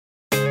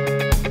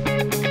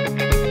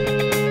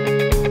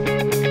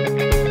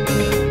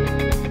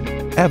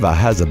Eva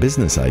has a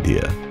business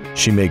idea.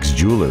 She makes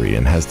jewelry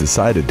and has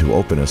decided to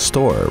open a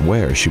store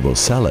where she will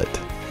sell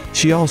it.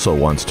 She also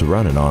wants to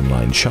run an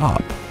online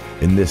shop.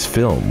 In this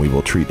film, we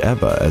will treat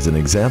Eva as an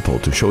example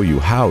to show you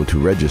how to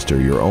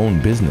register your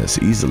own business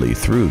easily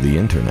through the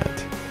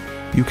internet.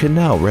 You can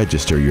now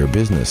register your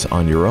business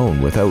on your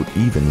own without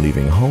even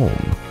leaving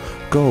home.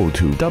 Go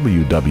to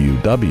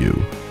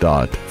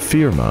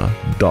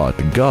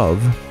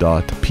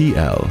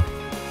www.firma.gov.pl.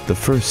 The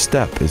first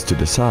step is to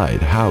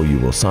decide how you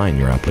will sign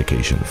your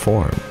application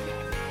form.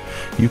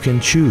 You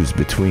can choose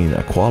between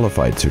a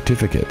qualified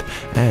certificate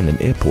and an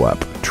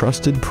IPWEP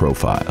trusted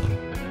profile.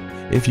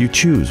 If you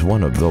choose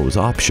one of those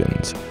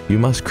options, you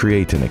must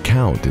create an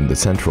account in the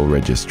Central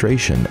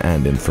Registration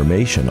and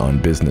Information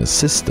on Business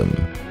system.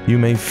 You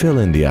may fill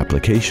in the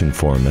application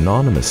form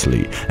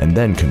anonymously and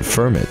then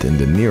confirm it in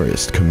the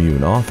nearest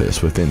commune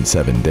office within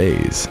 7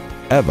 days.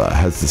 Eva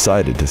has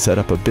decided to set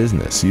up a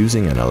business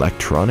using an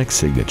electronic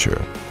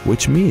signature,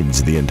 which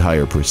means the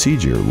entire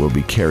procedure will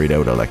be carried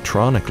out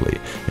electronically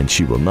and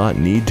she will not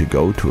need to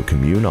go to a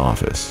commune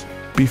office.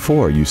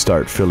 Before you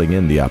start filling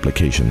in the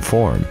application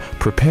form,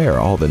 prepare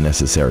all the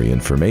necessary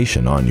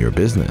information on your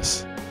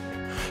business.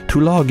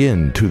 To log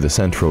in to the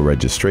Central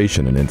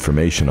Registration and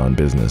Information on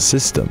Business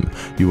system,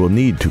 you will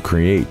need to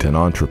create an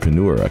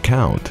entrepreneur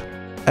account.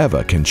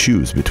 Eva can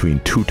choose between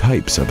two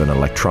types of an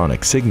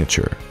electronic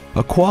signature: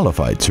 a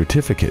qualified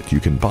certificate you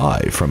can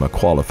buy from a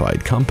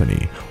qualified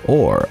company,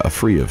 or a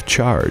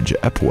free-of-charge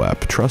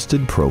IPWEP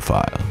trusted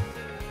profile.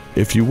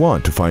 If you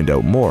want to find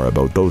out more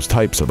about those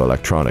types of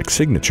electronic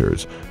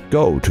signatures,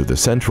 go to the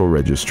Central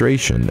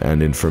Registration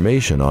and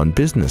Information on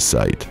Business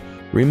site.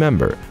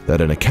 Remember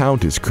that an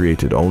account is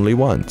created only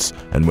once,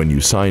 and when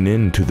you sign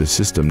in to the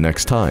system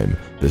next time,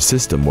 the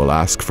system will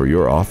ask for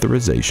your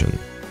authorization.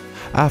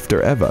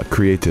 After Eva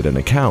created an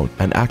account,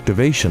 an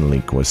activation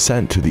link was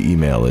sent to the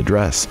email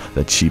address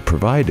that she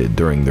provided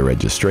during the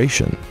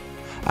registration.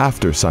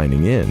 After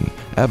signing in,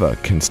 Eva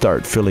can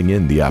start filling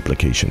in the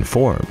application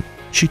form.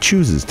 She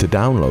chooses to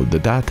download the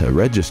data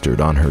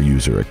registered on her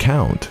user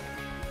account.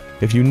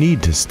 If you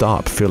need to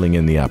stop filling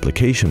in the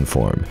application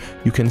form,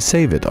 you can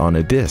save it on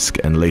a disk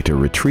and later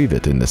retrieve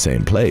it in the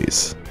same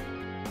place.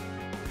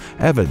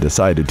 Eva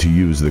decided to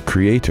use the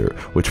Creator,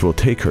 which will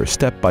take her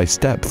step by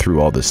step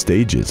through all the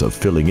stages of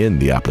filling in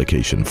the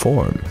application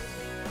form.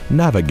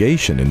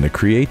 Navigation in the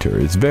Creator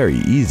is very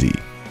easy.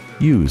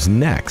 Use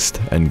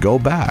Next and go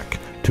back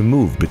to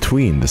move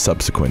between the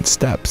subsequent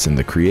steps in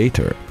the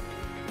Creator.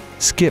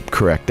 Skip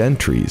correct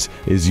entries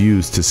is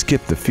used to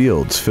skip the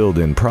fields filled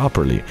in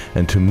properly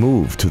and to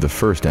move to the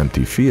first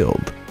empty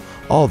field.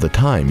 All the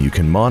time you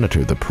can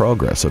monitor the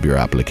progress of your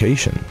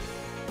application.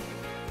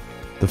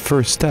 The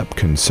first step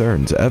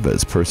concerns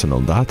Eva's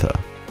personal data.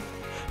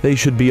 They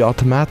should be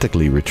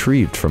automatically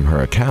retrieved from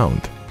her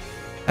account.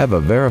 Eva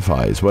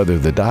verifies whether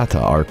the data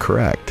are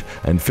correct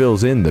and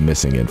fills in the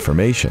missing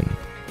information.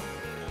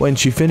 When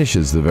she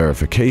finishes the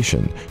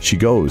verification, she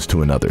goes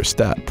to another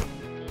step.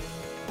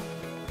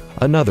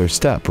 Another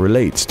step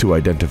relates to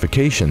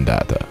identification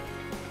data.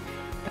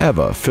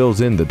 Eva fills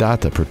in the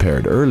data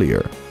prepared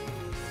earlier.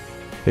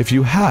 If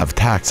you have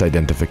tax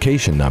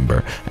identification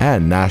number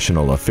and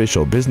National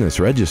Official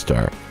Business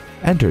Register,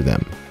 enter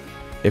them.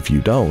 If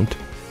you don't,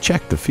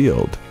 check the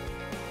field.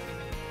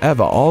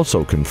 Eva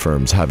also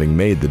confirms having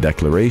made the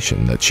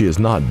declaration that she is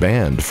not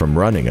banned from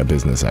running a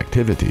business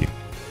activity.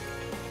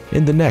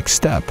 In the next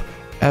step,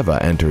 Eva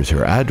enters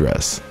her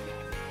address.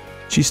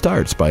 She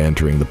starts by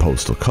entering the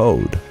postal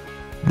code.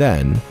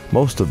 Then,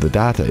 most of the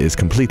data is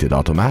completed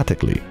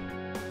automatically.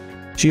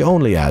 She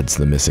only adds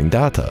the missing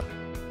data.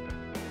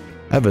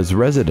 Eva's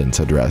residence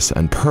address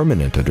and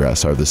permanent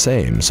address are the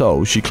same,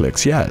 so she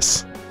clicks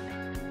yes.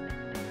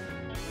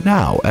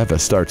 Now Eva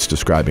starts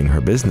describing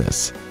her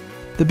business.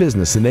 The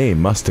business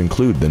name must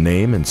include the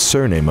name and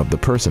surname of the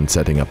person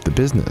setting up the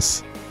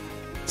business.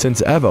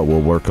 Since Eva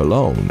will work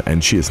alone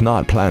and she is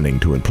not planning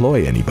to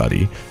employ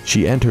anybody,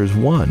 she enters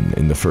 1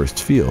 in the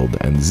first field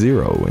and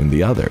 0 in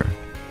the other.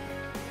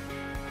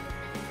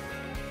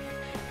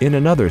 In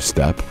another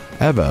step,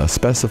 Eva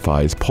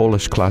specifies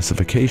Polish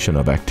Classification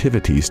of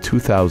Activities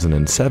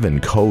 2007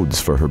 codes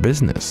for her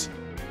business.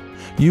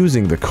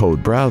 Using the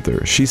code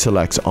browser, she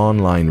selects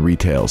online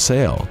retail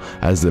sale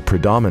as the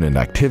predominant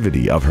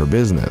activity of her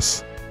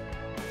business.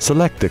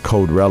 Select the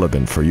code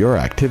relevant for your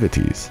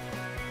activities.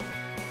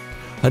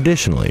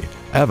 Additionally,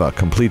 Eva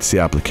completes the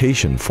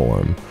application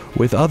form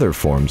with other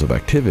forms of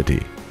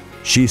activity.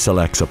 She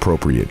selects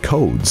appropriate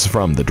codes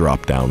from the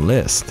drop-down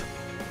list.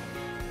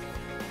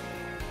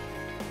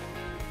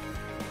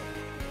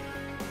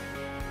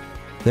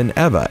 Then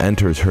Eva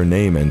enters her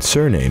name and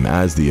surname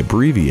as the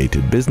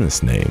abbreviated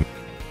business name.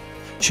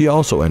 She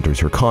also enters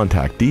her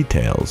contact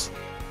details.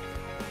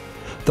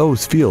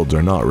 Those fields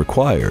are not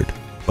required,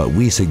 but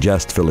we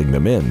suggest filling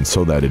them in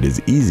so that it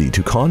is easy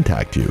to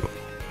contact you.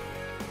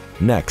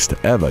 Next,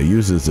 Eva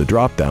uses the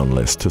drop-down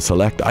list to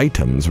select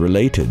items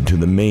related to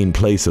the main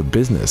place of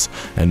business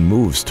and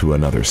moves to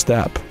another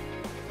step.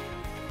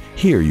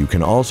 Here you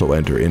can also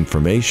enter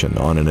information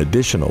on an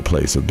additional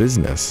place of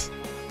business.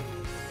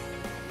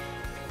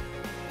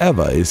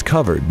 Eva is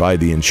covered by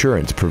the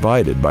insurance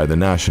provided by the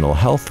National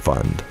Health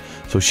Fund,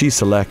 so she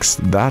selects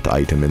that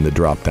item in the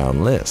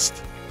drop-down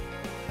list,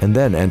 and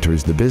then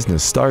enters the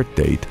business start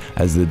date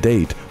as the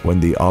date when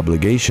the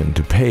obligation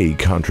to pay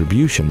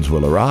contributions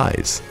will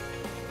arise.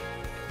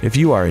 If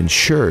you are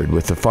insured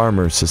with the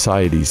Farmers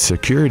Society's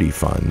Security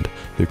Fund,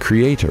 the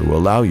creator will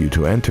allow you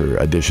to enter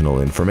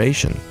additional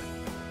information.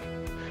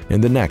 In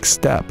the next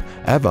step,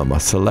 Eva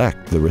must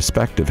select the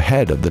respective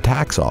head of the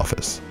tax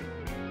office.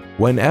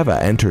 When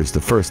Eva enters the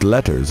first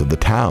letters of the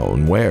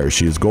town where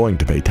she is going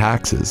to pay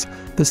taxes,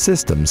 the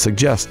system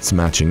suggests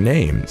matching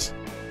names.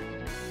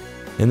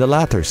 In the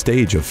latter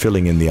stage of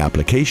filling in the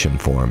application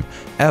form,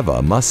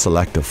 Eva must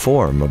select a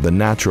form of the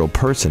natural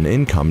person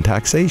income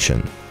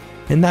taxation.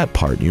 In that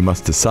part, you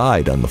must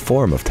decide on the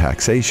form of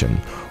taxation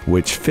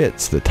which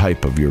fits the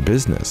type of your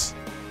business.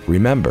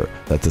 Remember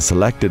that the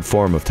selected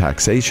form of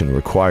taxation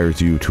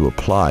requires you to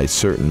apply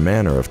certain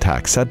manner of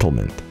tax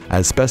settlement,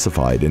 as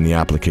specified in the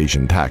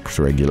application tax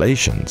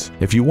regulations.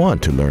 If you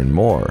want to learn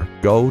more,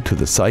 go to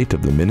the site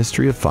of the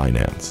Ministry of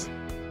Finance.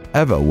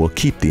 Eva will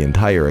keep the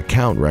entire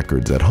account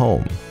records at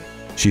home.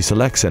 She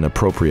selects an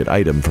appropriate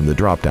item from the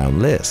drop-down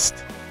list.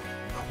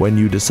 When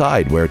you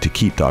decide where to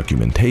keep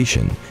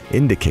documentation,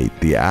 indicate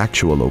the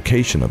actual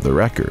location of the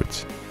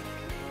records.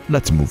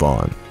 Let's move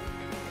on.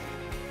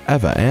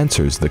 Eva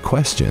answers the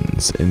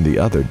questions in the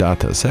Other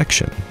Data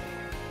section.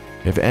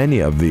 If any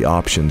of the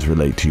options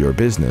relate to your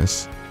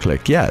business,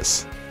 click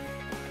Yes.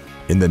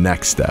 In the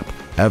next step,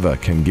 Eva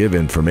can give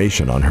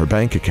information on her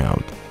bank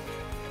account.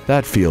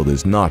 That field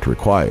is not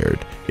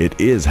required. It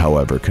is,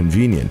 however,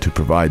 convenient to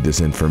provide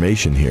this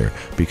information here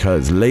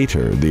because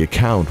later the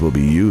account will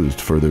be used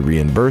for the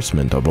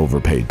reimbursement of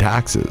overpaid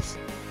taxes.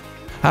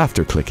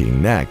 After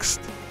clicking Next,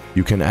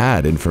 you can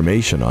add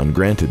information on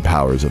granted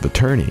powers of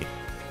attorney.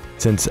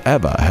 Since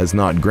Eva has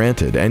not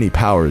granted any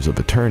powers of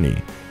attorney,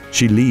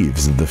 she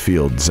leaves the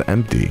fields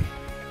empty.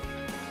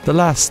 The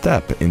last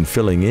step in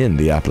filling in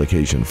the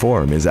application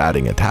form is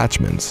adding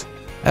attachments.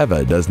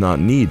 Eva does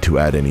not need to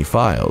add any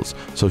files,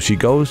 so she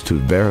goes to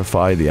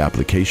verify the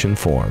application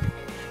form.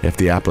 If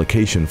the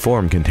application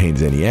form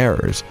contains any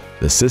errors,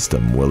 the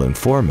system will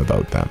inform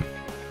about them.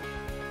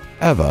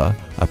 Eva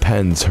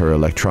appends her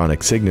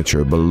electronic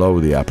signature below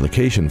the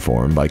application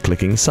form by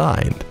clicking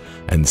Signed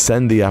and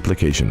send the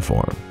application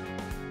form.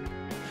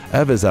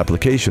 Eva's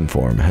application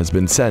form has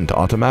been sent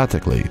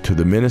automatically to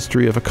the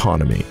Ministry of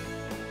Economy.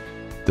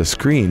 The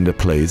screen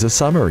displays a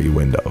summary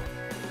window.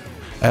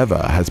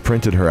 Eva has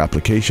printed her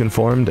application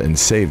form and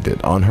saved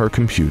it on her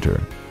computer.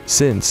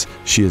 Since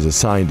she is a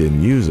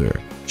signed-in user,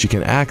 she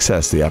can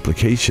access the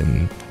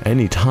application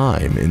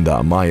anytime in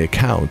the My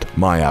Account,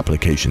 My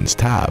Applications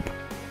tab.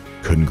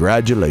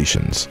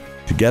 Congratulations!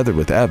 Together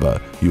with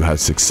Eva, you have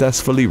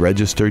successfully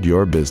registered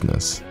your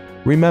business.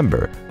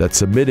 Remember that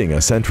submitting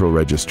a central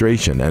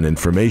registration and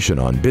information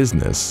on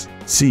business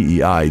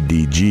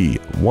CEIDG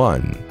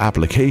 1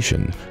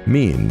 application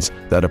means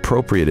that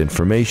appropriate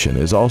information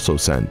is also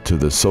sent to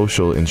the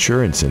Social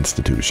Insurance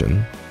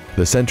Institution,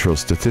 the Central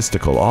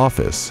Statistical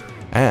Office,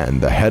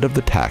 and the head of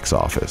the tax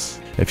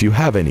office. If you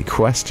have any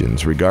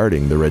questions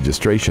regarding the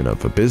registration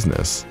of a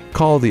business,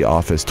 call the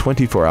office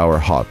 24-hour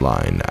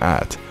hotline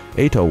at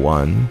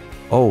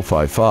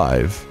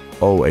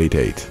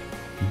 801-055-088.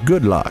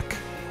 Good luck!